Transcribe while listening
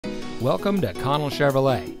Welcome to Connell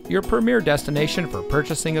Chevrolet, your premier destination for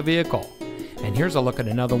purchasing a vehicle. And here's a look at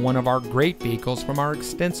another one of our great vehicles from our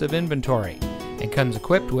extensive inventory. It comes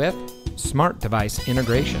equipped with smart device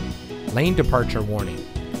integration, lane departure warning,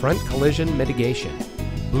 front collision mitigation,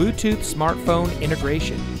 Bluetooth smartphone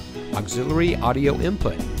integration, auxiliary audio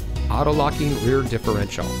input, auto-locking rear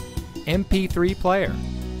differential, MP3 player,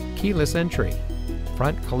 keyless entry,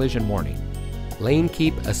 front collision warning, lane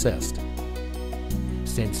keep assist.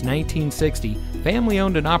 Since 1960,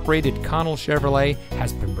 family-owned and operated Connell Chevrolet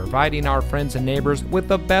has been providing our friends and neighbors with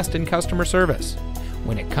the best in customer service.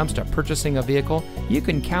 When it comes to purchasing a vehicle, you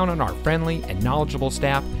can count on our friendly and knowledgeable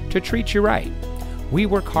staff to treat you right. We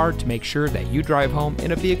work hard to make sure that you drive home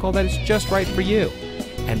in a vehicle that is just right for you.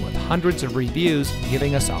 And with hundreds of reviews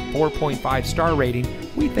giving us a 4.5 star rating,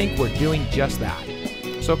 we think we're doing just that.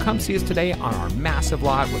 So come see us today on our massive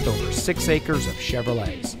lot with over 6 acres of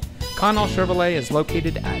Chevrolets. Connell Chevrolet is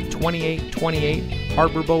located at 2828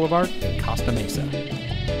 Harbor Boulevard in Costa Mesa.